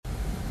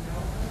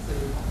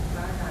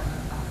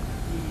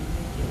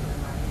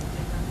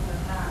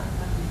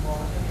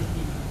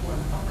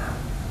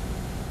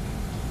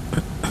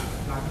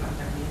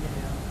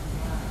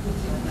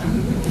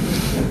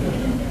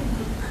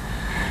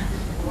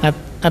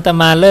อาต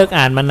มาเลิก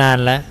อ่านมานาน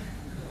แล้ว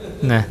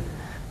นะ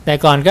แต่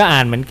ก่อนก็อ่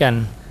านเหมือนกัน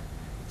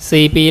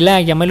4 ปีแร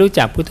กยังไม่รู้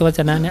จักพุทธวจ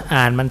นะเนี่ย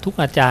อ่านมันทุก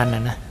อาจารย์น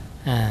ะ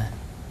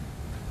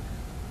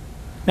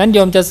นั้นโย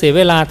มจะเสียเ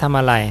วลาทำ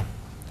อะไร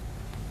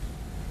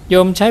โย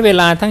มใช้เว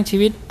ลาทั้งชี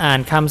วิตอ่าน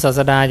คำศาส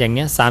ดาอย่างเ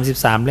นี้ย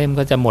33 เล่ม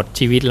ก็จะหมด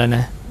ชีวิตแล้วน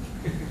ะ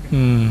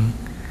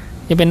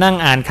จะไปนั่ง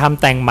อ่านค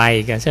ำแต่งใหม่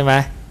กันใช่ไหม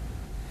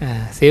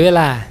เสียเว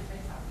ลา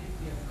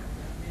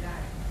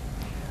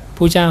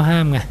ผู้เจ้าห้า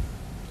มไง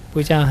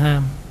ผู้เจ้าห้า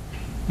ม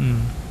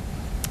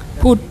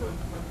พูด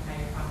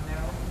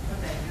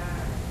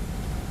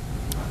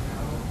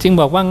จึง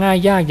บอกว่าง่าย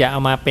ยากอย่าเอ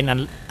ามาเป็น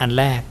อัน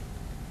แรก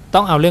ต้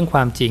องเอาเรื่องคว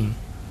ามจริง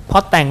เพรา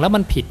ะแต่งแล้วมั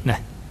นผิดนะ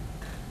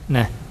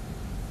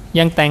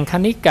ยังแต่งค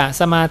ณิกะ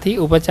สมาธิ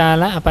อุปจา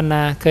ระอัปปน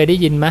าเคยได้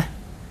ยินไหม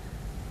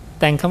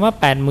แต่งคำว่า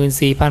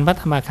 84,000 พระ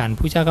ธรรมขันธ์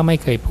ผู้เจ้าก็ไม่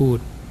เคยพูด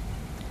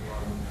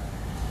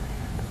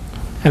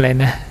อะไร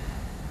นะ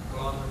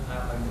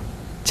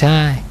ใช่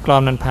กลอ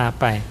นมันพา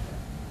ไป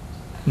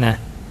นะ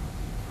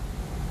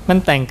มัน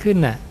แต่งขึ้น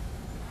น่ะ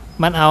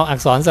มันเอาอัก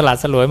ษรสลัด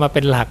สลวยมาเ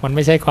ป็นหลักมันไ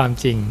ม่ใช่ความ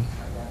จริง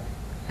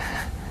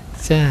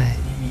ใช่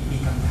มี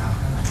คำถาม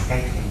ข้างหลังใกล้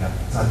เคียงกับ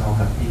สอดคล้อง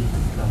กับที่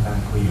เรากำลั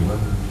งคุยอยู่ว่า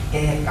แ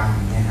ก้กรรม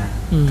เนี่ยฮะ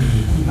มี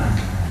ที่มา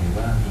หรือ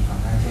ว่ามีความ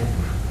น่าเชื่อ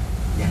ถือ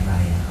อย่างไร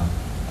นะครับ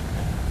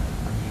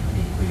เมื่อกี้พอ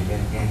ดีคุยเรื่อ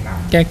งแก้กรร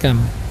ม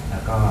แล้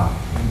วก็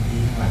ที่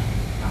ข้างหลัง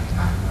ถ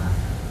ามมา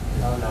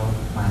เรา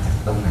มาจาก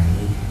ตรงไหน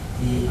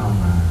ที่เอา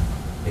มา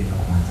เป็นอ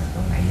อกมาจากตร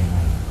งไหนยังไง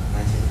น่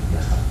าเชื่อถือ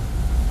ครับ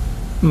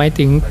หมาย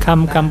ถึง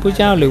คำผู้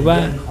เจ้าหรือว่า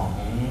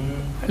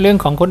เรื่อง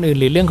ของคนอื่น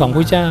หรือเรื่องของ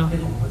ผู้เจ้า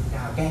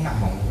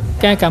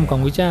แก้กรรมของ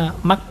ผู้เจ้า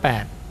มรรค 8ห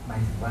มาย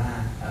ถึงว่า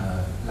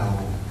เรา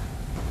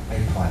ไป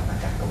ถอดมา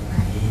จากตรงไหน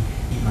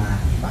ที่มา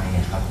ที่ไป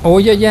ครับโอ้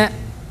เยอะแยะ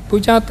ผู้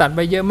เจ้าตัดไป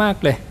เยอะมาก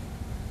เลย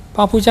เพร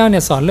าะผู้เจ้าเนี่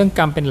ยสอนเรื่องก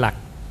รรมเป็นหลัก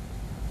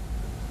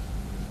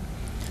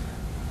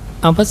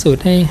เอาพระสูต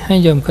รให้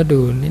โยมเขาดู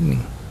นิดหนึ่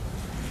ง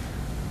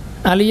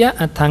อริย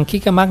อัตถังคิ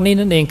กมรรคนี้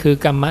นั่นเองคือ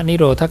กรรมนิ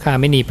โรธคา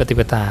มินีปฏิ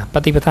ป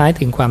ทาให้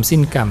ถึงความสิ้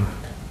นกรรม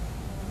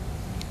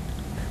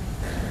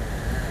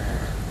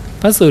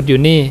พระสูตรอ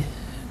ยู่นี่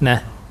นะ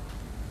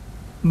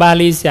บา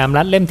ลีสยาม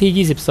รัฐเล่ม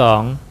ที่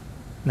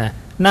22นะ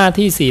หน้า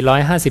ที่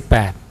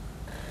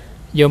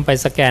458โยมไป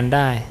สแกนไ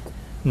ด้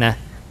นะ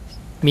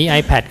มี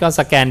iPad ก็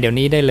สแกนเดี๋ยว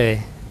นี้ได้เลย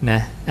นะ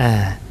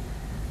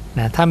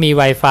ถ้ามี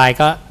Wi-Fi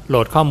ก็โหล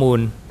ดข้อมูล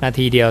นา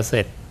ทีเดียวเส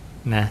ร็จ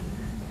นะ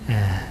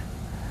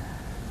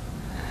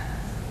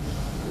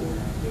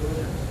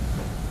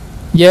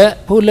เยอะ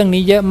พูดเรื่อง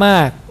นี้เยอะม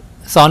าก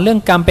สอนเรื่อง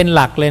กรรมเป็นห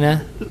ลักเลยนะ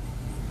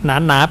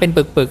หนาเป็น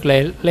ปึกๆเล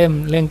ยเล่ม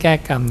เรื่องแก้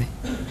กรรมนี่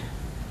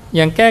อ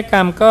ย่างแก้กร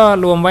รมก็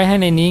รวมไว้ให้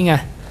ในนี้ไง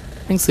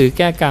หนังสือแ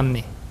ก้กรรม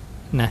นี่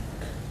นะ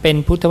เป็น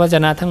พุทธวจ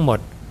นะทั้งหมด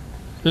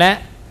และ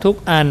ทุก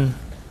อัน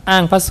อ้า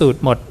งพระสูตร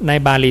หมดใน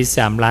บาลีส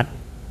ามรัฐ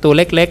ตัวเ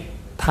ล็ก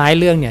ๆท้าย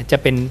เรื่องเนี่ยจะ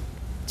เป็น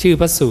ชื่อ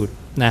พระสูตร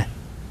นะ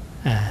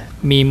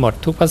มีหมด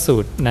ทุกพระสู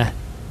ตรนะ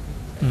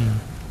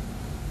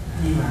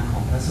ที่มาขอ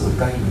งพระสูตร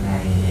ก็อยู่ใน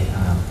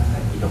พระไตร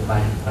ปิฎกบ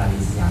าลี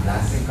สยามรั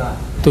ฐซึ่งก็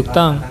ถูก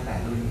ต้องตั้งแต่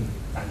รุ่น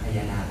สังคาย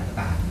นา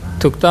ต่างๆมา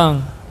ถูกต้อง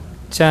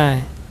ใช่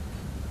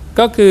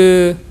ก็คือ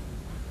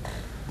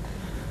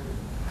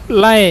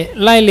ไ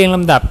ล่เรียงล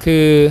ำดับคื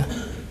อ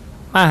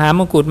มหาม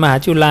กุฏมหา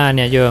จุฬาเ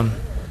นี่ยโยม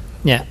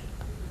เนี่ย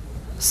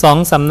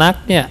2 สำนัก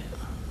เนี่ย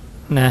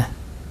นะ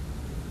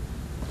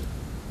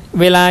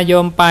เวลาโย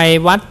มไป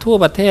วัดทั่ว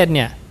ประเทศเ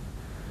นี่ย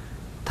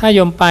ถ้าโย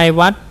มไป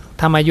วัด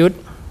ธรรมยุทธ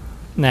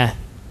นะ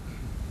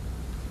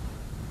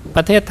ป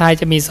ระเทศไทย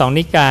จะมี2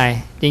 นิกาย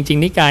จริง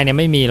ๆนิกายเนี่ย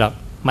ไม่มีหรอก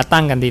มา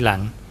ตั้งกันทีหลั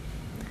ง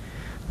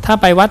ถ้า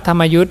ไปวัดธรร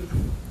มยุทธ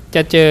จ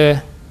ะเจอ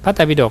พระไต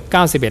รปิฎก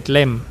91 เ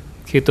ล่ม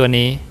คือตัว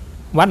นี้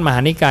วัดมหา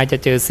นิกายจะ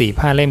เจอ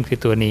4-5 เล่มคือ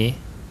ตัวนี้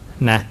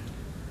นะ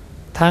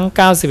ทั้ง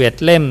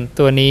91 เล่ม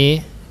ตัวนี้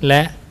แล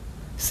ะ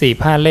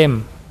4-5 เล่ม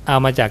เอา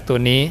มาจากตัว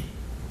นี้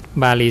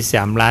บาลีสย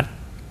ามรัฐ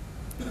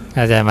เ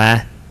ข้าใจไหม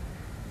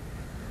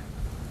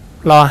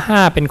ร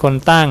.5 เป็นคน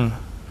ตั้ง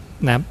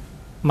นะ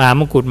มหา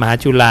มกุฏมหา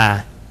จุฬา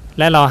แ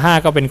ละร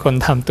.5 ก็เป็นคน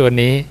ทำตัว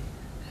นี้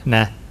น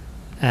ะ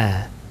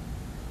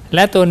แล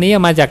ะตัวนี้เอ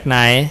ามาจากไหน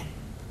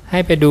ให้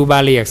ไปดูบา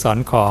ลีอักษร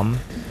ขอม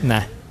น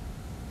ะ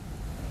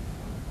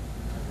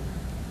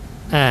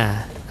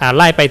ไ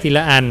ล่ไปทีล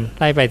ะอัน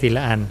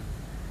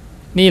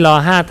นี่ร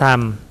.5 ท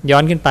ำย้อ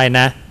นขึ้นไป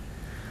นะ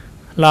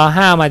ร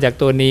.5 มาจาก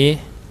ตัวนี้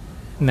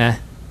นะ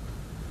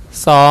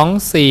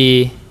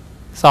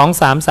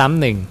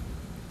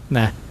2331น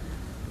ะ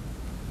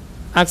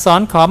อักษ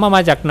รขอม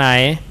าจากไหน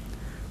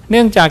เ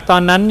นื่องจากตอ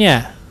นนั้นเนี่ย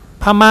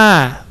พม่า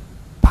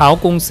เผา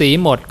กรุงศรี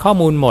หมดข้อ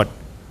มูลหมด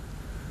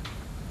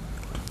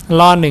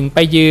ร.1 ไป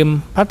ยืม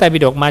พระไตรปิ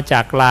ฎกมาจ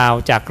ากลาว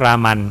จากรา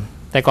มัน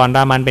แต่ก่อนร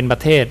ามันเป็นปร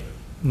ะเทศ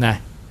นะ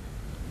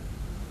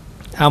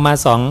เอามา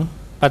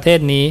2 ประเทศ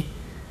นี้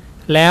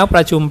แล้วป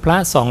ระชุมพระ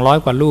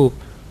200 กว่ารูป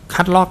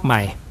คัดลอกให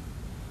ม่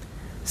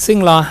ซึ่ง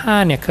ร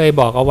.5 เนี่ยเคย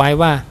บอกเอาไว้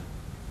ว่า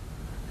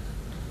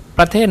ป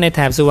ระเทศในแถ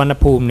บสุวรรณ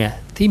ภูมิเนี่ย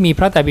ที่มีพ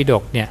ระไตรปิฎ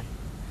กเนี่ย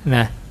น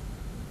ะ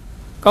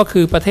ก็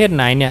คือประเทศไ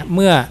หนเนี่ยเ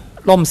มื่อ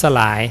ล่มสล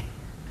าย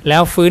แล้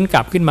วฟื้นก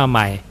ลับขึ้นมาให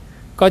ม่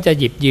ก็จะ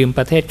หยิบยืมป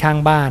ระเทศข้าง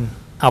บ้าน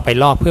เอาไป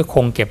ลอกเพื่อค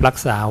งเก็บรัก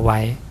ษาไว้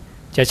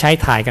จะใช้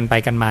ถ่ายกันไป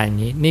กันมาอย่าง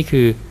นี้นี่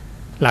คือ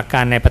หลักกา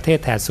รในประเทศ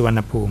แถบสุวรร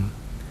ณภูมิ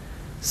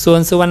ส่วน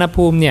สุวรรณ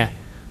ภูมิเนี่ย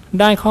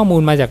ได้ข้อมู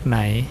ลมาจากไหน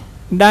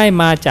ได้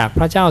มาจากพ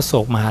ระเจ้าโศ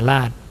กมหาร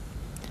าช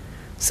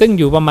ซึ่ง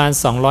อยู่ประมาณ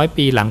200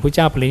ปีหลังพระเ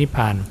จ้าปรินิพพ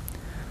าน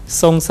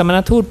ทรงสมณ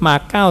ทูตมา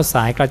9ส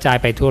ายกระจาย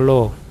ไปทั่วโล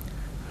ก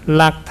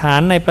หลักฐา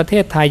นในประเท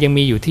ศไทยยัง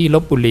มีอยู่ที่ล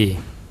พบุรี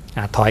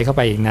ถอยเข้าไ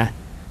ปอีกนะ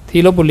ที่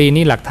ลพบุรี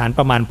นี่หลักฐานป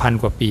ระมาณ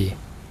1,000 กว่าปี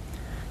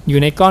อยู่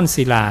ในก้อน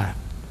ศิลา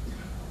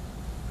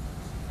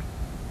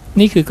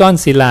นี่คือก้อน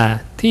ศิลา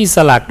ที่ส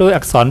ลักด้วย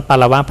อักษรปา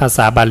ละวะภาษ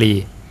าบาลี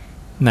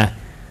นะ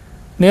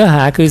เนื้อห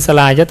าคือส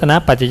ลายตนะ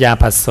ปัจจยา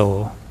ภัสโส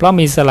เพราะ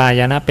มีสลา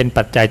ยนะเป็น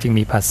ปัจจัยจึง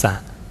มีภาษา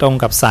ตรง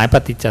กับสายป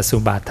ฏิจจสุ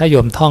บาทถ้าโย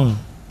มท่อง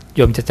โ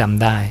ยมจะจ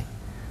ำได้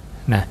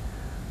นะ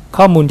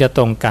ข้อมูลจะต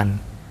รงกัน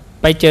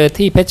ไปเจอ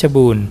ที่เพชร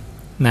บูรณ์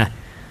นะ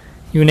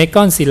อยู่ใน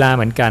ก้อนศิลาเ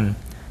หมือนกัน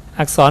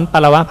อักษรปา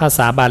ละวะภาษ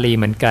าบาลี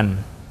เหมือนกัน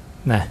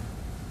นะ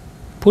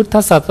พุทธ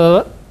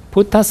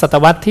ศต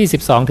วรรษที่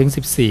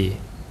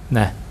12-14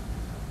นะ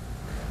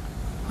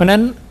เพราะนั้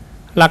น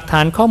หลักฐ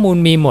านข้อมูล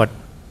มีหมด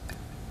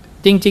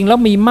จริงๆแล้ว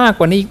มีมาก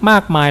กว่านี้อีกมา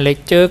กมายเลย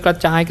เจอกระ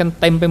จายกัน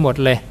เต็มไปหมด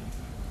เลย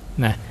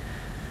นะ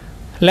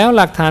แล้ว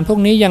หลักฐานพวก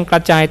นี้ยังกร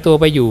ะจายตัว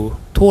ไปอยู่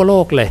ทั่วโล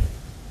กเลย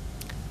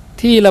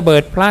ที่ระเบิ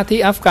ดพระที่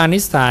อัฟกานิ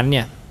สถานเ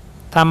นี่ย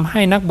ทำใ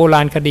ห้นักโบร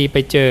าณคดีไป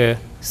เจอ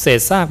เศษ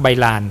ซากใบ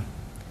ลาน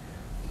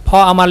พอ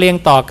เอามาเรียง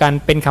ต่อกัน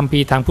เป็นคัมภี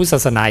ร์ทางพุทธศา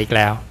สนาอีกแ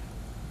ล้ว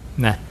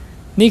นะ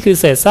นี่คือ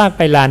เศษซากใ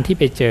บลานที่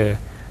ไปเจอ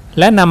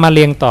และนำมาเ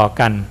รียงต่อ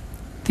กัน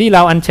ที่เร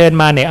าอัญเชิญ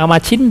มาเนี่ยเอามา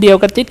ชิ้นเดียว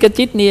กระ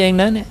จิตนี่เอง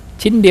นะเนี่ย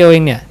ชิ้นเดียวเอ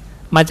งเนี่ย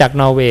มาจาก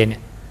นอร์เวย์เนี่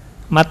ย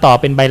มาต่อ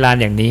เป็นใบลาน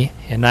อย่างนี้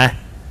เห็นไหม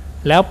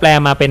แล้วแปล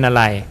มาเป็นอะไ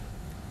ร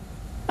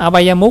อบ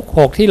ายมุข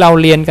6ที่เรา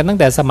เรียนกันตั้ง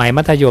แต่สมัย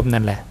มัธยม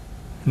นั่นแหละ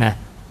นะ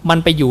มัน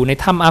ไปอยู่ใน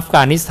ถ้ำอัฟก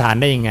านิสถาน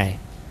ได้ยังไง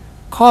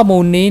ข้อมู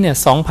ลนี้เนี่ย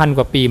 2,000 ก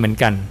ว่าปีเหมือน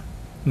กัน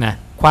นะ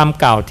ความ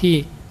เก่าที่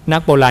นั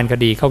กโบราณค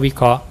ดีเขาวิเ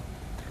คราะห์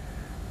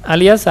อ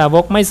ริยสาว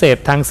กไม่เสพ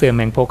ทางเสื่อม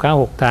แห่งโภคะ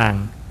6ทาง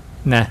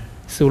นะ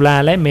สุรา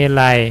และเม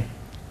ลัย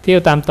เที่ย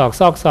วตามตอก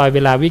ซอกซอยเว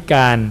ลาวิก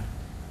าล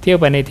เที่ยว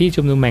ไปในที่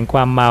ชุมนุมแห่งคว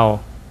ามเมา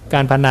ก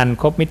ารพนัน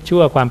คบมิตรชั่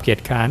วความเกียจ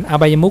คร้านอ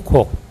บายมุข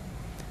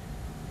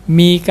6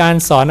มีการ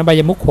สอนอบา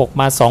ยมุข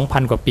6มา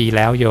 2,000 กว่าปีแ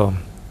ล้วโยม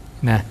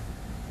นะ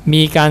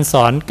มีการส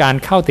อนการ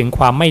เข้าถึงค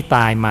วามไม่ต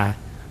ายมา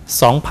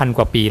 2,000 ก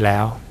ว่าปีแล้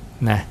ว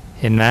นะ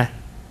เห็นไหม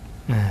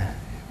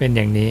เป็นอ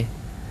ย่างนี้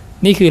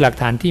นี่คือหลัก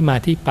ฐานที่มา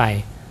ที่ไป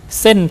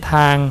เส้นท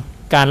าง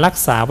การรัก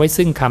ษาไว้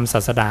ซึ่งคำศา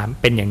สดา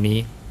เป็นอย่างนี้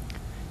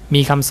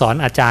มีคำสอน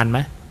อาจารย์ไหม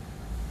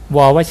ว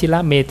วชิระ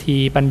เมธี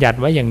บัญญัติ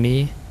ไว้อย่างนี้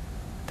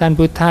ท่าน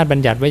พุทธทาสบัญ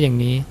ญัติไว้อย่าง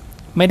นี้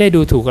ไม่ได้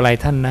ดูถูกอะไร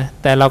ท่านนะ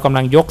แต่เรากำ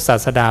ลังยกศา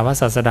สดาว่า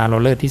ศาสดาเรา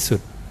เลิศที่สุ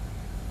ด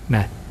น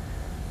ะ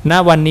ณ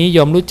วันนี้โย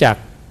มรู้จัก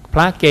พ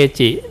ระเก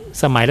จิ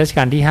สมัยรัชก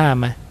าลที่5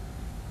ไหม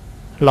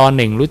ร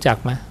.1รู้จัก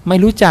ไหมไม่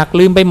รู้จัก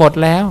ลืมไปหมด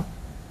แล้ว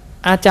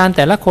อาจารย์แ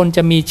ต่ละคนจ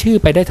ะมีชื่อ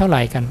ไปได้เท่าไห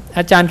ร่กัน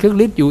อาจารย์คึก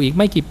ฤทธิ์อยู่อีกไ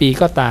ม่กี่ปี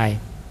ก็ตาย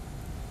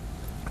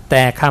แ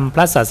ต่คำพ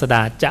ระศาสด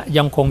าจะ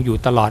ยังคงอยู่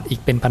ตลอดอีก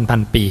เป็นพั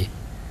นๆปี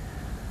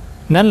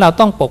นั้นเรา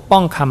ต้องปกป้อ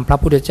งคำพระ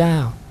พุทธเจ้า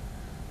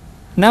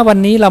ณวัน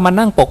นี้เรามา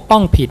นั่งปกป้อ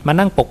งผิดมา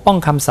นั่งปกป้อง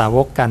คำสาว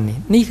กกัน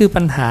นี่คือ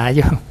ปัญหาอ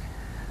ยู่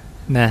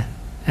นะ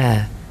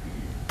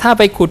ถ้าไ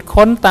ปขุด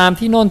ค้นตาม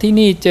ที่โน่นที่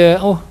นี่เจอ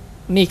โอ้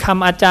นี่ค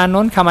ำอาจารย์โ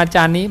น้นคำอาจ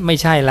ารย์นี้ไม่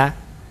ใช่ละ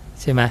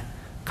ใช่ไหม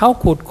เขา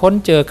ขุดค้น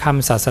เจอค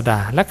ำศาสดา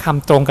และค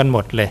ำตรงกันหม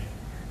ดเลย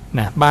น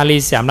ะบาลี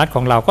สามรัฐข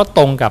องเราก็ต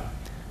รงกับ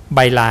ใบ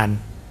ลาน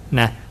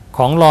นะข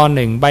องร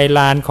.1ใบล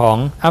านของ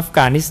อัฟก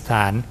านิสถ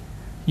าน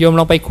โยมล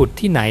องไปขุด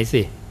ที่ไหน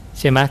สิ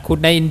ใช่ไหมขุด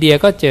ในอินเดีย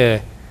ก็เจอ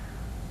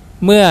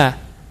เมื่อ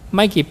ไ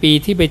ม่กี่ปี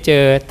ที่ไปเจ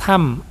อถ้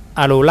ำ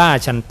อาโรรา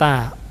ชันตา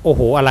โอ้โ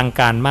หอลัง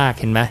การมาก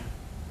เห็นไหม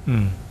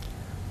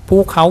ภู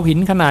เขาหิน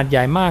ขนาดให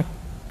ญ่มาก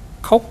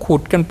เขาขุ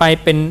ดกันไป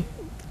เป็น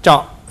เจา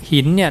ะ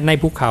หินเนี่ยใน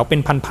ภูเขาเป็น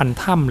พัน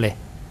ๆถ้ำเลย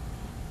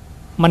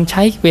มันใ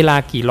ช้เวลา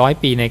กี่ร้อย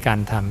ปีในการ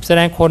ทำแสด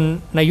งคน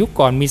ในยุค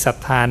ก่อนมีศรัท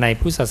ธาใน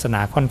พุทธศาสน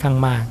าค่อนข้าง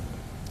มาก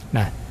น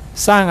ะ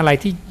สร้างอะไร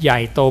ที่ใหญ่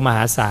โตมห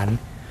าศาล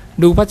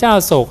ดูพระเจ้า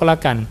โศกก็แล้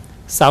วกัน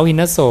เสาหิ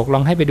นโศกล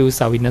องให้ไปดูเ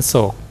สาหินโศ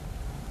ก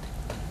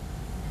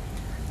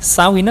เส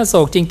าหินโศ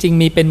กจริง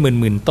ๆมีเป็นห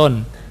มื่นต้น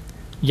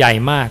ใหญ่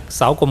มากเ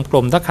สากล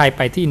มๆถ้าใครไ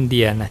ปที่อินเ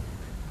ดียนะ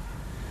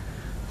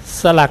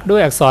สลักด้ว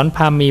ยอักษรพ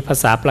ราหมีภา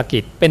ษาปรากิ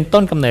ตเป็น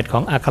ต้นกำเนิดขอ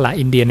งอักขระ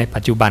อินเดียในปั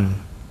จจุบัน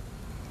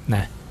น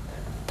ะ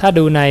ถ้า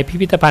ดูในพิ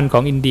พิธภัณฑ์ขอ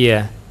งอินเดีย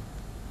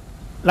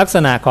ลักษ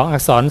ณะของอั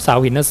กษรเสา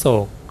หินโศ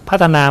กพั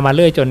ฒนามาเ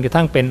รื่อยจนกระ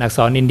ทั่งเป็นอักษ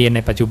รอินเดียใน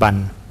ปัจจุบัน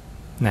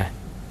นะ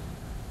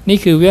นี่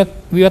คือ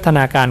วิวัฒน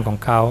าการของ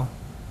เขา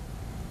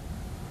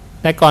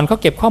แต่ก่อนเขา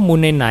เก็บข้อมูล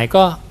ในไหน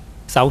ก็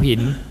เสาหิ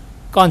น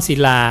ก้อนศิ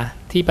ลา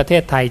ที่ประเท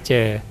ศไทยเจ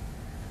อ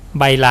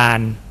ใบลาน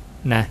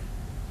นะ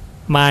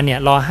มาเนี่ย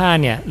ร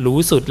.5เนี่ยหรู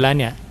สุดแล้ว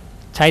เนี่ย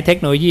ใช้เทค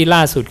โนโลยีล่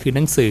าสุดคือห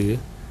นังสือ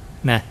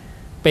นะ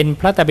เป็น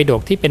พระไตรปิฎ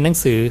กที่เป็นหนัง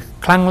สือ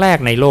ครั้งแรก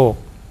ในโลก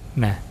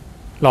นะ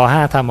ร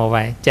.5ทำเอาไ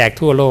ว้แจก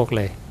ทั่วโลกเ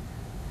ลย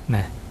น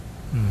ะ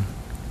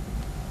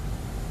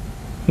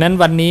นั้น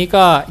วันนี้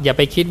ก็อย่าไ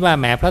ปคิดว่า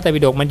แหมพระไตรปิ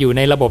ฎกมันอยู่ใ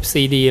นระบบ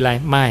ซีดีอะไร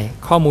ไม่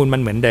ข้อมูลมั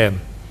นเหมือนเดิม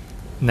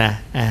นะ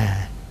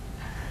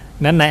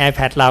นั้นใน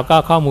iPad เราก็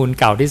ข้อมูล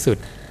เก่าที่สุด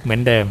เหมือ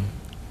นเดิม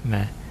น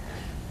ะ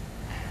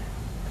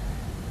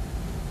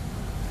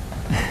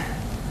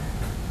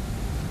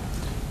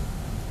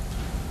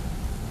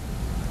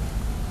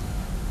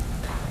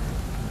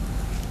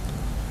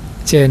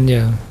เชิญโย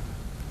ม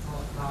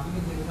ถามนิ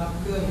ดนึงครับ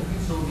เรื่องภิ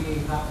กษุณี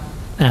ครับ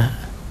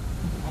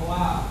เพราะว่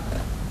า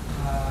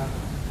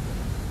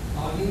ต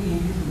อนนี้มี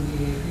ภิกษุณี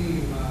ที่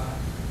มา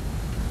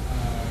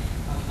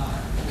ประกาศ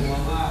ตัว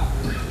ว่า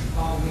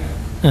ต้องเนี่ย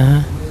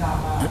ไม่ทราบ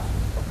ว่า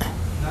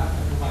ณ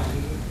ปัจจุบัน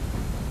นี้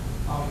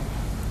ต้อง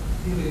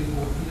ที่เป็นบ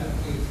วชที่ละ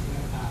เอียด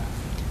ต่าง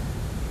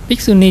ๆภิก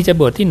ษุณีจะ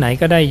บวชที่ไหน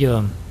ก็ได้โย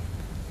ม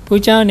พระ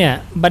เจ้าเนี่ย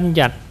บัญ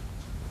ญัติ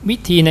วิ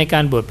ธีในกา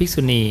รบวชภิก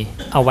ษุณี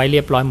เอาไว้เรี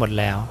ยบร้อยหมด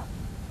แล้ว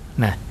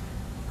นะ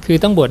คือ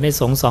ต้องบวชใน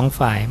สงฆ์สอง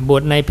ฝ่ายบว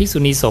ชในภิกษุ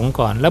ณีสงฆ์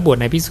ก่อนแล้วบวช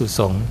ในภิกษุ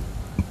สงฆ์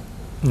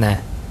นะ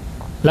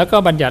แล้วก็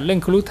บัญญัติเรื่อ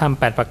งครุธรรม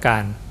8ประกา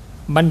ร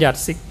บัญญัติ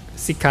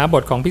สิกขาบ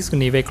ทของภิกษุ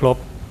ณีไว้ครบ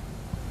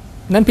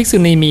นั้นภิกษุ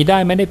ณีมีได้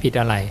ไม่ได้ผิด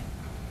อะไร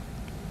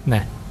น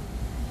ะ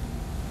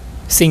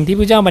สิ่งที่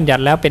พระเจ้าบัญญั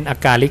ติแล้วเป็นอา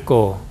กาลิโก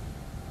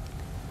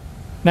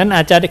นั้นอ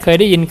าจจะเคย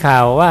ได้ยินข่า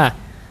วว่า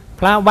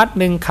พระวัด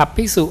หนึ่งขับ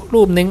ภิกษุ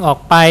รูปหนึ่งออก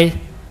ไป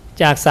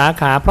จากสา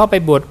ขาเพราะไป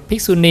บวชภิ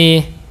กษุณี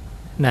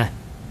นะ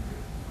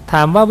ถ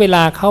ามว่าเวล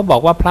าเขาบอ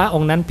กว่าพระอ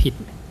งค์นั้นผิด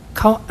เ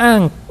ขาอ้า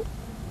ง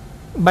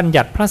บัญ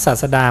ญัติพระศา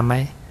สดาไหม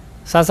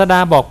ศาสดา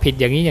บอกผิด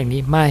อย่างนี้อย่าง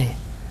นี้ไม่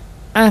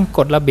อ้างก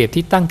ฎระเบียบ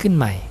ที่ตั้งขึ้น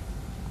ใหม่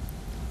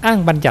อ้าง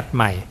บัญญัติใ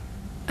หม่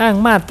อ้าง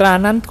มาตรา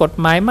นั้นกฎ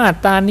หมายมา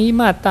ตรานี้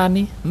มาตรา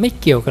นี้ไม่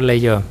เกี่ยวกันเลย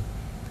โยม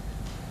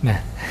นะ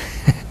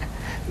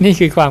นี่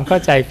คือความเข้า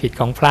ใจผิด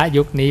ของพระ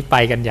ยุคนี้ไป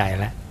กันใหญ่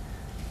แล้ว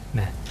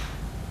นะ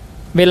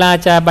เวลา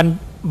จะ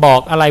บอ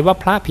กอะไรว่า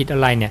พระผิดอะ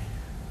ไรเนี่ย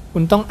คุ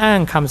ณต้องอ้าง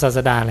คำศาส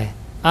ดาเลย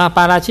ป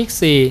าราชิก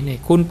4นี่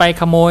คุณไป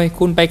ขโมย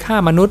คุณไปฆ่า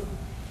มนุษย์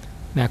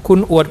นะคุณ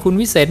อวดคุณ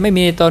วิเศษไม่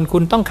มีตนคุ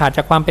ณต้องขาดจ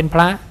ากความเป็นพ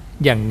ระ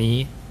อย่างนี้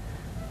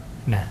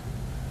นะ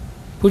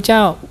พระเจ้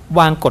า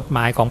วางกฎหม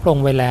ายของพระอง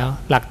ค์ไว้แล้ว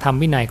หลักธรรม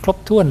วินัยครบ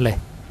ถ้วนเลย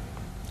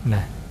น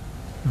ะ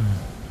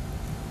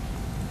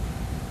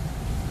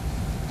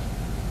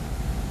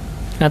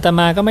อาตม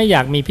าก็ไม่อย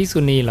ากมีภิกษุ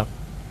ณีหรอก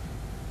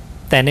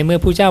แต่ในเมื่อ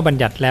พระเจ้าบัญ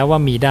ญัติแล้วว่า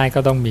มีได้ก็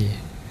ต้องมี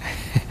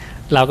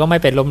เราก็ไม่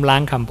ไปล้มล้า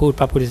งคำพูด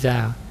พระพุทธเจ้า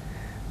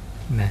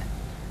นะ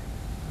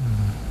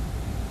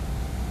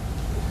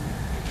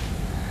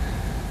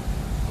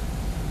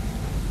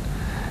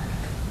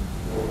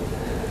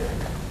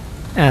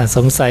ส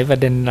งสัยประ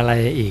เด็นอะไร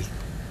อีก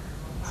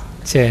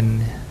เชิญ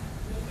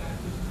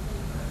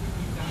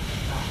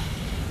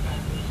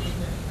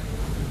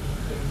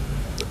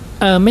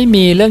ไม่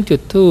มีเรื่องจุ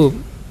ดธูป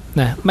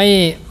นะไ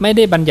ม่ไ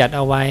ด้บัญญัติเ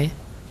อาไว้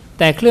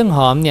แต่เครื่องห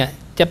อมเนี่ย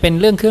จะเป็น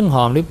เรื่องเครื่องห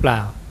อมหรือเปล่า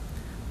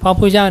เพราะ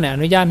พระเจ้าเนี่ยอ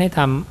นุญาตใ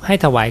ห้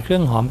ถวายเครื่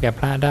องหอมแก่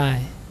พระได้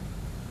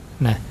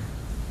นะ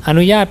อ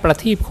นุญาตประ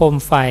ทีปโคม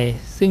ไฟ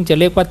ซึ่งจะ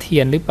เรียกว่าเที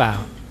ยนหรือเปล่า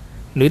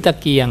หรือตะ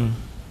เกียง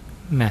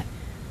นะ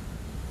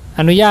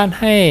อนุญาต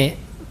ให้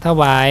ถ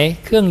วาย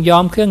เครื่องย้อ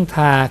มเครื่องท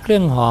าเครื่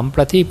องหอมป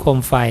ระทีปโคม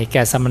ไฟแ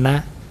ก่สมณะ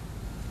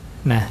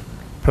นะ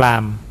พราห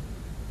มณ์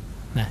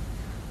นะ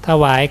ถ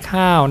วาย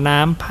ข้าวน้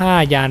ำผ้า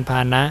ยานพา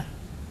หนะ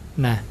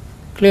นะ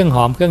เครื่องห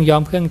อมเครื่องย้อ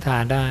มเครื่องทา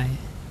ได้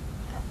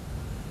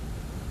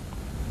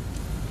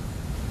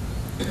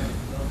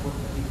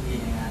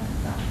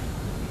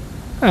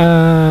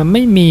ไ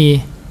ม่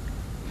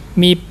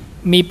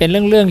มีเป็นเ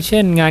รื่องเ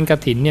ช่นงานก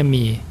ฐินเนี่ย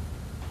มี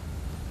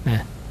นะ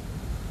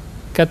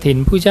กฐิน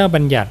ผู้เจ้า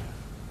บัญญัติ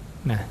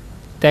นะ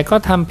แต่ก็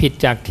ทำผิด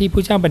จากที่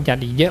ผู้เจ้าบัญญัติ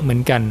อีกเยอะเหมือ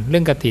นกันเรื่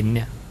องกฐินเ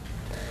นี่ย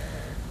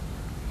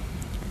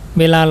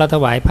เวลาเราถ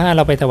วายผ้าเร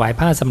าไปถวาย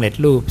ผ้าสำเร็จ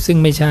รูปซึ่ง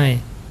ไม่ใช่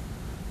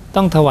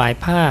ต้องถวาย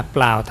ผ้าเป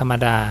ล่าธรรม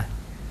ดา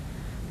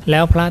แล้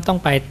วพระต้อง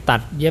ไปตั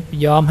ดเย็บ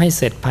ย้อมให้เ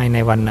สร็จภายใน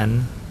วันนั้น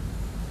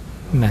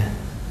นะ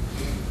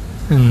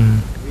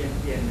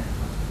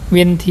เ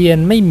วียนเทียน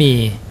ไม่มี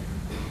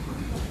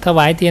ถว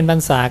ายเทียนพรร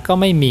ษาก็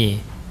ไม่มี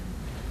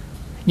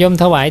โยม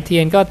ถวายเที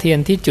ยนก็เทียน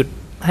ที่จุด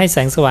ให้แส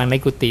งสว่างใน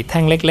กุฏิแ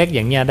ท่งเล็กๆอ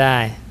ย่างเนี้ยได้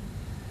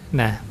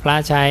นะพระ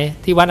ใช้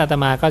ที่วัดอาต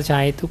มาก็ใช้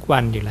ทุกวั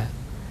นอยู่แล้ว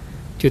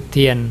จุดเ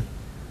ทียน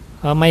เ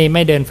พราะไ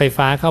ม่เดินไฟ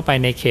ฟ้าเข้าไป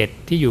ในเขต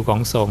ที่อยู่ของ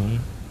สงฆ์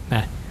น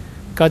ะ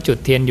ก็จุด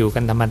เทียนอยู่กั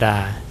นธรรมดา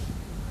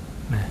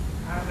นะ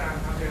อาจารย์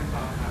ครับเรียนต่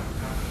อครับ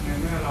ใน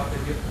เมื่อเราจะ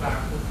ยึดตาม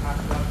พุทธ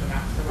ลักษณะ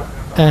ใช่ป่ะค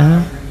รับ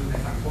ยังอยู่ใน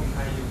สังคมไท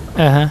ยอยู่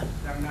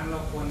ดังนั้นเรา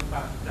ควร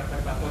จะป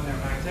ฏิบัติตนอย่าง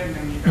ไรเช่น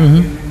ยังมีการ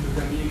เรียนอยู่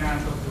ยังมีงาน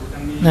ศพอยู่ยั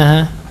งมี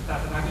ศา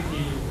สนาพิ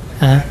ธีอยู่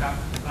นะครับ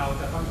เรา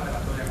จะต้องปฏิบั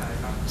ติตัวอย่างไร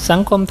ครับสั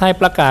งคมไทย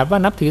ประกาศว่า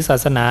นับถือศา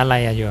สนาอะไร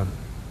อะโยม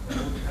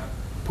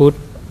พุทธ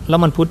แล้ว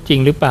มันพุทธจริง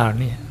หรือเปล่า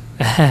เนี่ย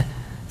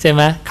ใช่ไห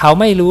มเขา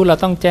ไม่รู้เรา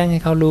ต้องแจ้งให้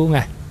เขารู้ไง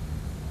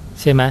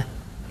ใช่ไหม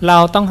เรา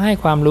ต้องให้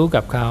ความรู้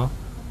กับเขา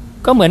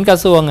ก็เหมือนกระ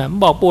ทรวงอ่ะ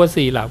บอกบัว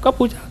4เหล่าก็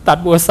ผู้ตัด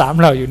บัว3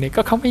เหล่าอยู่นี่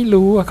ก็เขาไม่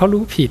รู้เขา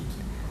รู้ผิด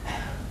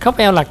เขาไป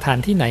เอาหลักฐาน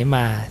ที่ไหนม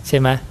าใช่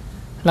ไหม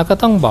เราก็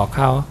ต้องบอกเ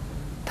ขา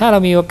ถ้าเรา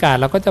มีโอกาส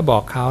เราก็จะบอ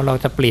กเขาเรา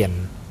จะเปลี่ยน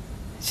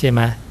ใช่ไห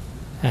ม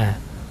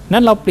นั้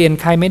นเราเปลี่ยน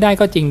ใครไม่ได้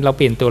ก็จริงเราเ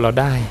ปลี่ยนตัวเรา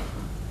ได้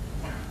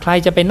ใคร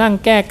จะไปนั่ง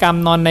แก้กรรม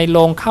นอนในโร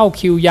งเข้า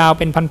คิวยาว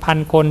เป็นพัน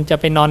ๆคนจะ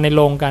ไปนอนในโ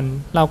รงกัน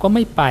เราก็ไ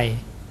ม่ไป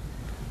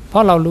เพร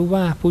าะเรารู้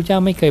ว่าพระเจ้า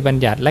ไม่เคยบัญ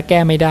ญัติและแก้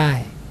ไม่ได้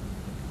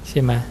ใ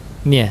ช่ไหม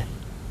เนี่ย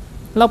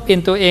เราเปลี่ยน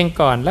ตัวเอง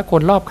ก่อนและค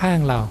นรอบข้าง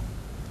เ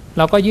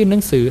ราก็ยื่นหนั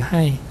งสือใ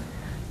ห้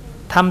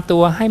ทำตั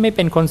วให้ไม่เ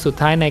ป็นคนสุด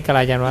ท้ายในกัล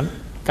ย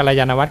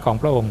าณวัตรของ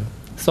พระองค์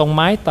ส่งไ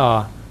ม้ต่อ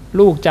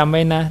ลูกจำไ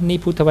ว้นะนี่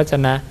พุทธวจ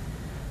นะ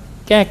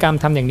แก้กรรม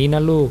ทำอย่างนี้น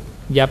ะลูก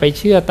อย่าไปเ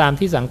ชื่อตาม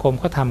ที่สังคม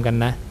เขาทำกัน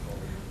นะ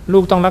ลู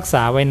กต้องรักษ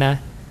าไว้นะ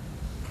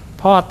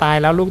พ่อตาย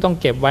แล้วลูกต้อง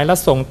เก็บไว้แล้ว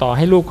ส่งต่อใ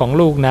ห้ลูกของ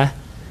ลูกนะ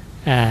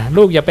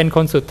ลูกอย่าเป็นค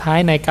นสุดท้าย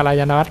ในกัล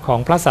ยาณวัตรของ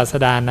พระศาส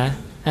ดานะ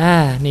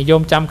นี่โย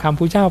มจำคำ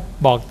พระเจ้า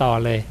บอกต่อ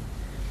เลย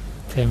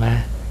ใช่ไหม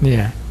เนี่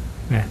ย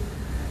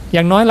อ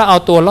ย่างน้อยเราเอา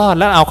ตัวรอด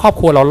แล้วเอาครอบ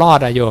ครัวเรารอด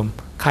โยม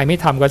ใครไม่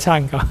ทำก็ช่า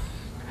งก็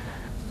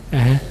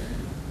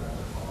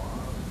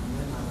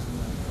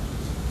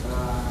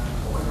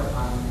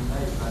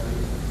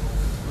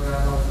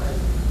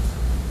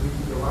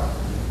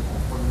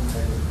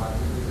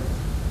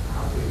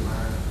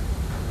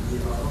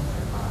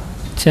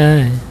ใช่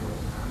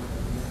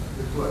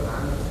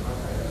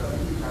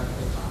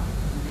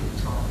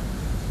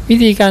วิ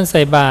ธีการใ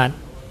ส่บาตร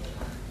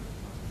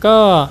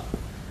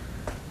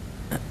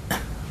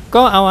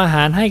ก็เอาอาห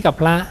ารให้กับ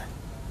พระ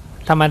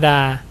ธรรมดา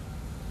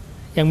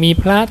ยังมี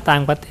พระต่า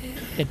งประเท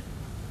ศ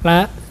พระ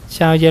ช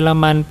าวเยอร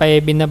มันไป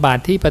บิณฑบาต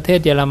ที่ประเทศ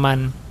เยอรมัน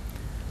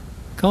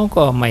เขา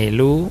ก็ไม่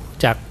รู้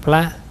จักพร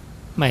ะ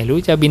ไม่รู้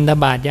จะบิณฑ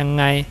บาตยัง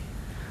ไง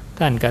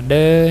ท่านก็เ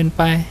ดินไ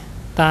ป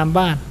ตาม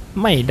บ้าน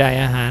ไม่ได้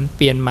อาหารเ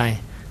ปลี่ยนใหม่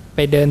ไป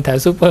เดินแถว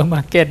ซูเปอร์ม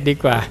าร์เก็ตดี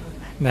กว่า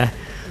นะ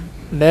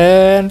เดิ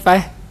นไป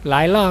หล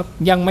ายรอบ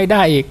ยังไม่ไ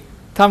ด้อีก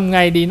ทำไง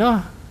ดีเนาะ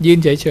ยืน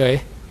เฉ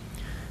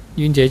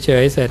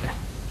ยๆเสร็จ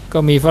ก็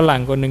มีฝรั่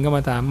งคนหนึ่งก็ม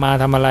าถามมา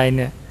ทำอะไรเ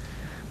นี่ย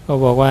ก็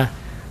บอกว่า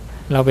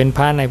เราเป็นพ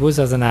ระในพุทธ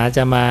ศาสนาจ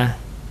ะมา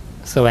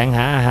แสวงห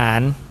าอาหา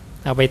ร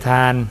เอาไปท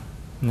าน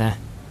นะ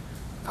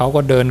เขาก็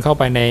เดินเข้า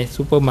ไปใน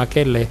ซูเปอร์มาร์เ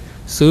ก็ตเลย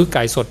ซื้อไ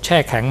ก่สดแช่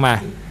แข็งมา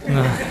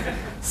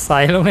ใส่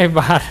ลงใน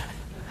บาตร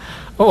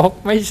บอก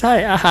ไม่ใช่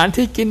อาหาร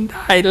ที่กินไ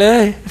ด้เล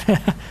ย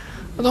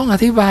ต้องอ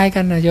ธิบายกั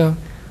นนะโยม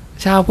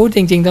ชาวพุทธจ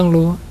ริงๆต้อง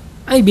รู้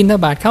ไอ้บิณฑ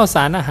บาตข้าวส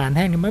ารอาหารแ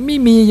ห้งเนี่ยมันไม่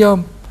มีโยม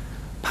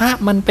พระ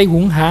มันไปหุ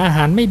งหาอาห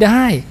ารไม่ไ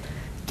ด้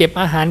เก็บ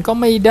อาหารก็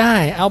ไม่ได้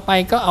เอาไป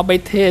ก็เอาไป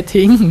เท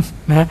ทิ้ง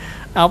นะ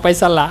เอาไป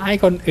สละให้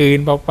คนอื่น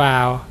เปล่า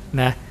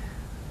ๆนะ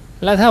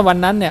แล้วถ้าวัน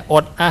นั้นเนี่ยอ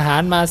ดอาหา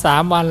รมา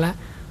3 วันแล้ว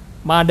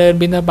มาเดิน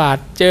บิณฑบาต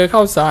เจอข้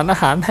าวสารอา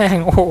หารแห้ง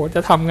โอ้โหจะ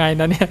ทำไง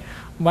นะเนี่ย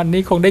วัน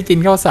นี้คงได้กิน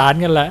ข้าวสาร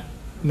กันแหละ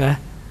นะ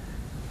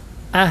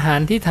อาหาร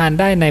ที่ทาน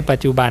ได้ในปัจ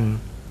จุบัน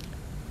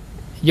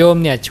โยม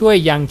เนี่ยช่วย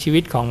ยังชี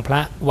วิตของพร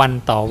ะวัน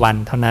ต่อวัน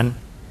เท่านั้น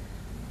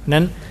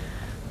นั้น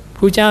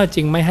ผู้เจ้า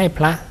จึงไม่ให้พ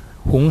ระ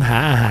หุงหา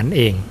อาหารเ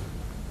อง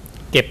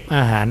เก็บอ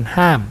าหาร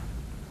ห้าม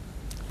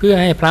เพื่อ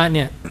ให้พระเ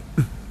นี่ย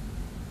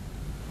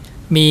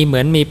เหมื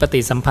อนมีปฏิ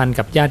สัมพันธ์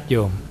กับญาติโย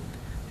ม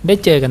ได้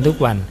เจอกันทุก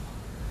วัน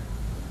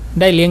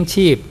ได้เลี้ยง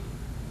ชีพ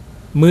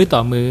มื้อต่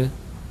อมื้อ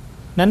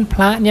นั้นพ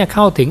ระเนี่ยเ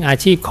ข้าถึงอา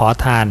ชีพขอ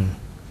ทาน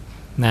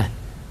นะ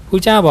ผู้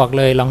เจ้าบอก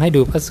เลยลองให้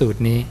ดูพระสูตร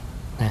นี้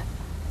นะ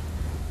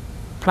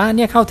พระเ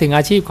นี่ยเข้าถึงอ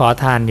าชีพขอ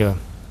ทานอยู่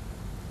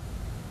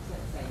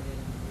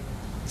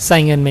ใส่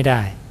เงินไม่ไ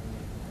ด้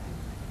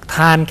ท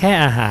านแค่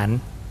อาหาร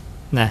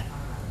นะ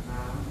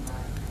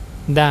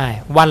ได้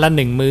วันละ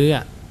1 มื้อ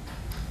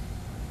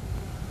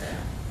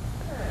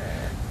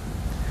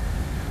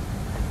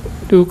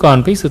ดูก่อน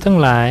ภิกษุทั้ง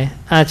หลาย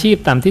อาชีพ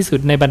ต่ำที่สุด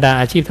ในบรรดา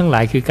อาชีพทั้งหล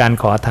ายคือการ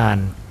ขอทาน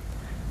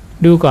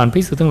ดูก่อนภิ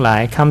กษุทั้งหลา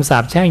ยคำสา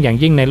ปแช่งอย่าง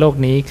ยิ่งในโลก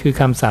นี้คือ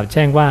คำสาปแ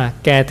ช่งว่า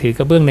แกถือก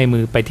ระเบื้องในมื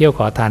อไปเที่ยวข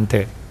อทานเถ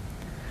อะ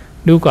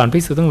ดูก่อนภิ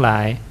กษุทั้งหลา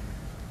ย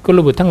กุล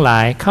บุตรทั้งหลา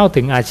ยเข้า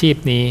ถึงอาชีพ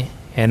นี้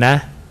เห็นนะ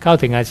เข้า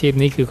ถึงอาชีพ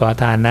นี้คือขอ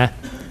ทานนะ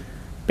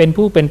เป็น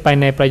ผู้เป็นไป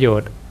ในประโย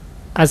ชน์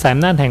อาศัยอ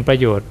ำนาจแห่งประ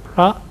โยชน์เพ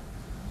ราะ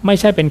ไม่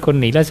ใช่เป็นคน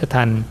หนีราช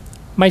ทัณฑ์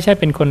ไม่ใช่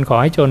เป็นคนขอ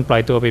ให้โจรปล่อ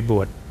ยตัวไปบ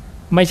วช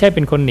ไม่ใช่เ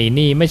ป็นคนหนีห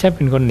นี้ไม่ใช่เ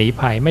ป็นคนหนี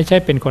ภัยไม่ใช่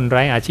เป็นคนไ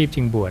ร้อาชีพ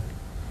จึงบวช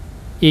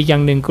อีกอย่า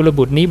งหนึ่งกุล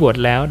บุตรนี้บวช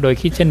แล้วโดย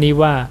คิดเช่นนี้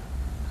ว่า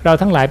เรา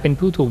ทั้งหลายเป็น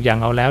ผู้ถูกอย่าง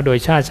เอาแล้วโดย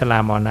ชาติชรา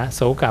มรณะโส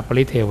กป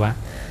ริเทวะ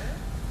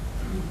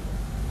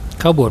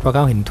เข้าบวชเพราะเข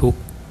าเห็นทุกข์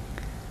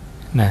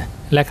นะ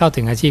และเข้า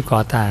ถึงอาชีพขอ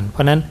ทานเพร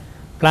าะนั้น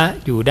พระ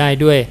อยู่ได้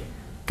ด้วย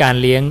การ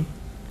เลี้ยง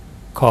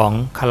ของ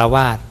ฆราว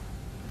าส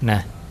น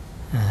ะ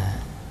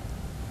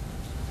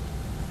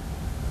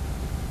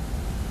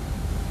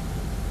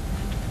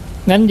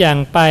งั้นอย่าง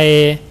ไป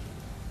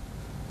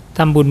ท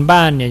ำบุญ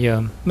บ้านเนี่ยโย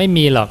มไม่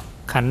มีหรอก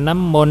ขันน้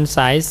ำมนต์ส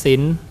ายศี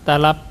ลตา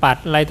ลปัด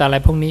อะไรต่ออะไร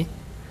พวกนี้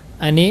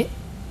อันนี้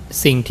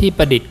สิ่งที่ป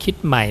ระดิษฐ์คิด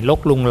ใหม่ลก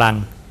ลุงลัง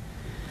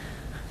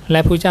และ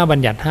พระเจ้าบัญ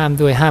ญัติห้าม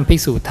ด้วยห้ามภิก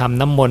ษุท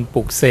ำน้ำมนต์ป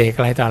ลุกเสกอ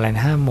ะไรต่ออะไร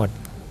ห้ามหมด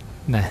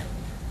นะ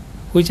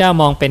พระเจ้า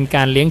มองเป็นก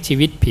ารเลี้ยงชี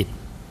วิตผิด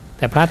แ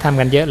ต่พระทำ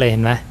กันเยอะเลยเห็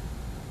นไหม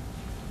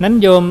นั้น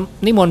โยม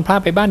นิมนต์พระ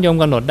ไปบ้านโยม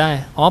กำหนดได้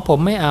อ๋อผม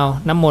ไม่เอา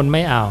น้ำมนต์ไ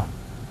ม่เอา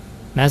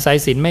นะสาย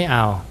ศีลไม่เอ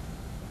า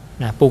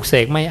นะปลูกเส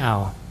กไม่เอา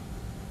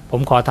ผ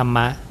มขอธรรม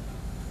ะ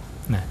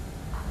นะ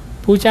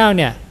ผู้เจ้าเ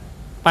นี่ย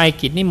ไป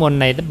กิจนิมนต์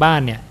ในบ้า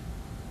นเนี่ย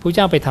ผู้เ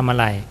จ้าไปทำอะ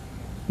ไร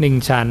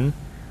1 ฉัน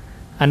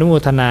อนุโม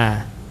ทนา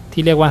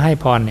ที่เรียกว่าให้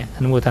พรเนี่ยอ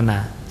นุโมทนา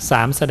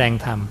3แสดง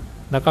ธรรม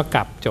แล้วก็ก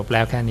ลับจบแ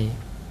ล้วแค่นี้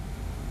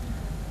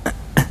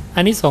อ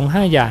านิสงส์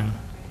5อย่าง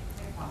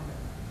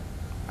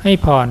ให้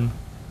พร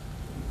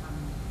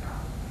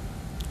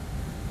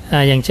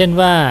อย่างเช่น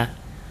ว่า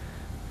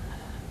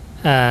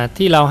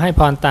ที่เราให้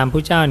พรตามพร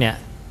ะเจ้าเนี่ย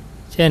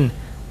เช่น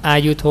อา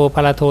ยุโทพ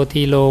ลโท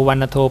ทีโลวั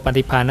นโทป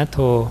ฏิภาณโท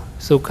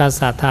สุขัส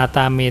สะทาต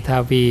าเมธา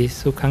วี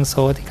สุขังโส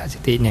ติคาสิ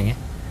ติอย่างเงี้ย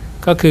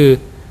ก็คือ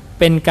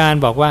เป็นการ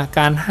บอกว่า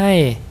การให้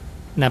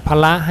นะพ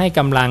ละให้ก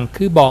ำลัง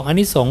คือบอกอา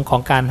นิสงส์ขอ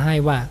งการให้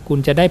ว่าคุณ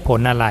จะได้ผล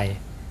อะไร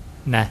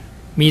นะ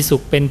มีสุ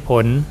ขเป็นผ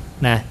ล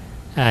นะ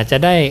จะ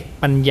ได้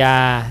ปัญญา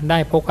ได้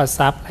ภคท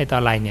รัพย์อะไรต่อ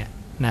อะไรเนี่ย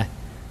นะ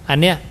อัน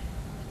เนี้ย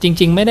จ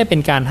ริงๆไม่ได้เป็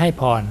นการให้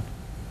พร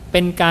เ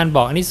ป็นการบ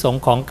อกอานิสง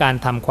ส์ของการ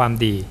ทำความ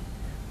ดี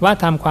ว่า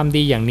ทำความ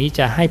ดีอย่างนี้จ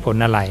ะให้ผล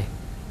อะไร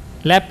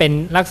และเป็น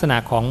ลักษณะ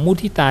ของมุ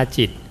ทิตา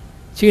จิต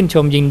ชื่นช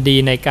มยินดี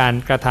ในการ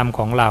กระทำข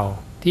องเรา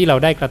ที่เรา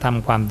ได้กระท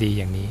ำความดี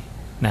อย่างนี้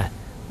นะ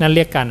นั่นเ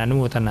รียกการอนุโ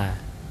มทนา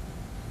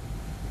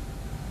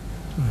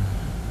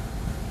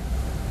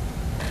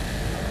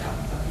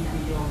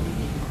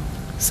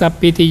สัพ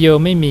พิติโย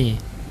ไม่มี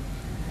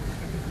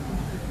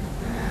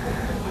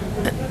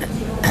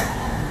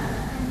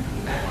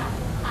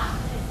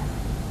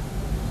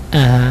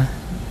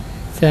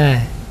ใช่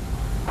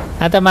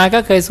อาตมาก็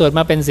เคยสวดม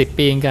าเป็น10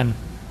 ปีกัน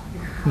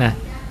นะ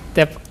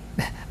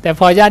แต่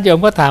พอญาติโยม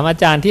ก็ถามอา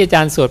จารย์ที่อาจ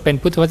ารย์สวดเป็น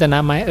พุทธวจนะ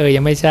ไหมยั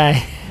งไม่ใช่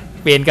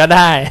เปลี่ยนก็ไ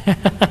ด้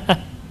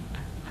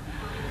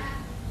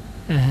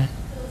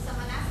คือส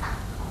มณศัก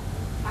ดิ์ของ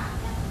พระ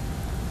เนี่ย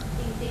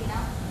จริงๆแล้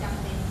วจ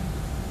ำเป็น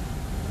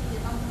ที่จะ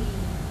ต้องมี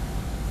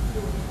อ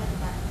ยู่ในปัจจุ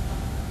บัน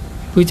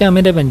พระเจ้าไ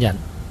ม่ได้บัญญัติ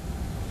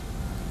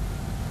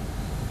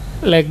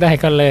เลิกได้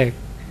ก็เลิก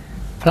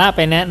พระไป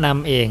แนะน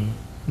ำเอง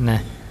นะ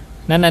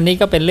นั้นอันนี้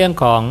ก็เป็นเรื่อง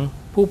ของ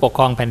ผู้ปกค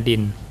รองแผ่นดิ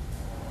น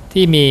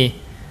ที่มี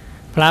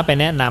พระไป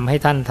แนะนำให้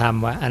ท่านท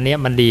ำว่าอันนี้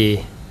มันดี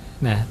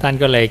นะท่าน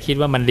ก็เลยคิด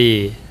ว่ามันดี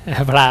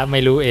พระไม่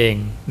รู้เอง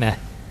นะ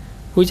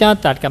พระเจ้า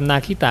ตรัสกับนา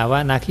คิตาว่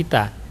านาคิต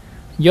า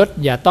ยศ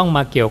อย่าต้องม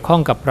าเกี่ยวข้อ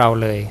งกับเรา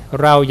เลย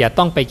เราอย่า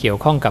ต้องไปเกี่ยว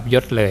ข้องกับย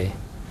ศเลย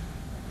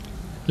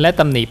และ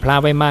ตำหนิพระ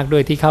ไว้มากด้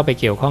วยที่เข้าไป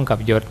เกี่ยวข้องกับ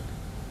ยศ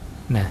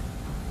นะ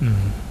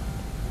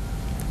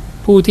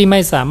ผู้ที่ไม่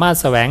สามารถ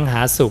แสวงห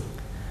าสุข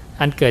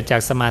อันเกิดจา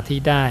กสมาธิ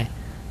ได้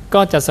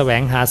ก็จะแสว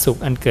งหาสุข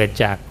อันเกิด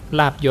จาก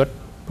ลาภยศ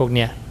พวกเ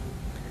นี้ย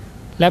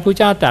และพระ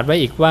เจ้าตรัสไว้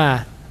อีกว่า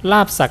ล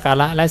าภสักกา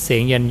ระและเสีย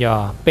งเยินยอ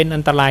เป็นอั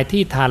นตราย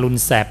ที่ทารุณ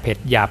แสบเผ็ด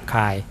หยาบค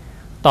าย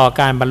ต่อ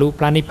การบรรลุพ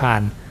ระนิพพา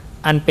น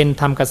อันเป็น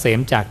ธรรมเกษม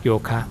จากโย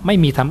คะไม่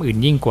มีธรรมอื่น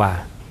ยิ่งกว่า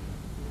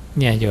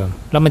เนี่ยโยม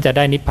แล้วมันจะไ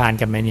ด้นิพพาน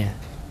กันไหมเนี่ย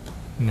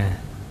นะ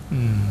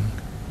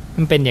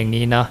มันเป็นอย่าง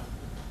นี้เนาะ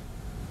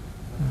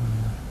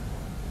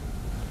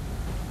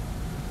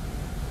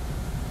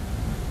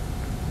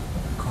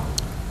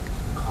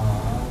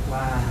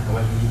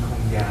วันนี้ค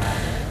งจะ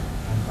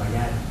ขออนุญ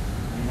าต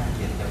ไม่น่าเก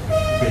ลียดจะ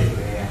เบรกเ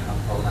ลยครับ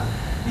เพราะว่า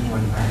นิม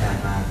นต์พระอาจาร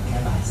ย์มาแค่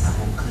บ่าย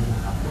3:30นะ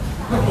ครับ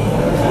วันนี้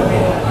เป็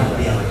นนิด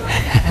เดียว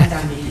อาจา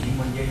รย์มีกิจนิ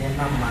มนต์เยอะแยะ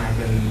มากมายจ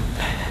น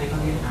ที่เขา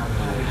เรียกอาภ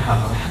าษเขา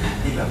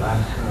ที่แบบว่า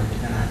พิ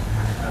จารณา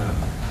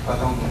ก็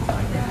ต้องขอ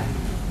อนุญาต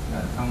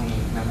ต้อง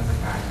นมัส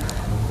การข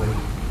องทุกคน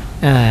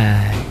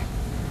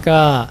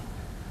ก็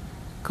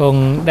คง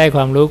ได้ค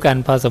วามรู้กัน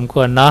พอสมค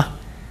วรเนาะ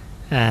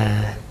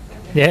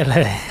เยอะเล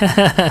ย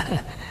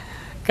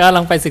ก็ล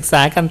องไปศึกษ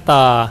ากัน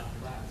ต่อ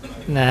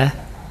นะ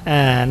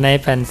ใน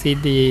แผ่นซี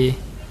ดี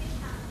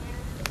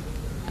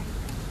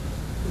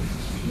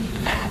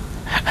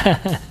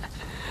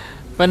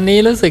วันนี้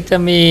รู้สึกจะ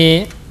มี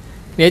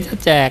เดี๋ยวจะ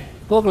แจก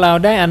พวกเรา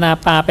ได้อนา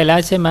ปาไปแล้ว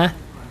ใช่ไหม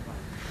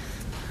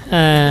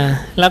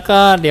แล้วก็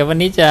เดี๋ยววัน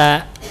นี้จะ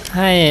ใ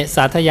ห้ส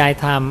าธยาย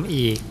ธรรม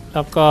อีกแ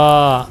ล้วก็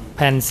แ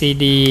ผ่นซี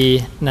ดี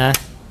นะ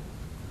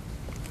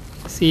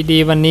ซีดี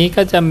วันนี้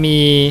ก็จะมี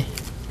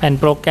แผ่น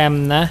โปรแกรม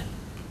นะ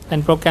แผ่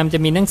นโปรแกรมจะ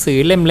มีหนังสือ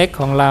เล่มเล็ก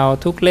ของเรา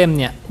ทุกเล่ม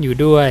เนี่ยอยู่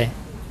ด้วย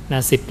น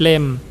ะ10 เล่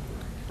ม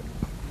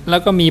แล้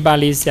วก็มีบา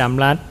ลีสยาม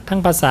รัฐทั้ง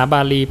ภาษาบ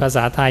าลีภาษ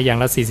าไทยอย่าง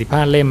ละ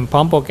45 เล่มพร้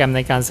อมโปรแกรมใน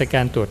การสแก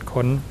นตรวจ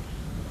ค้น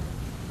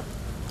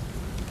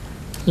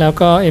แล้ว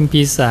ก็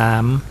MP3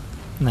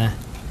 นะ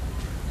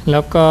แล้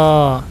วก็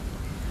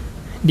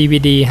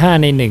DVD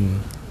 5 ใน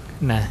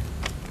 1นะ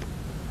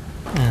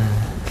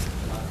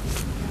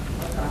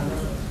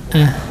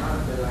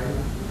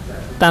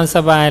ตามส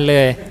บายเล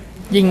ย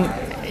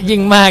ยิ่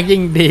งมาก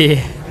ยิ่งดี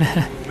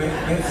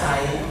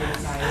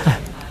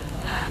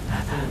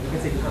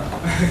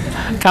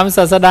คำศ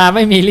าสดาไ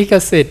ม่มีลิข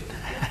สิทธิ์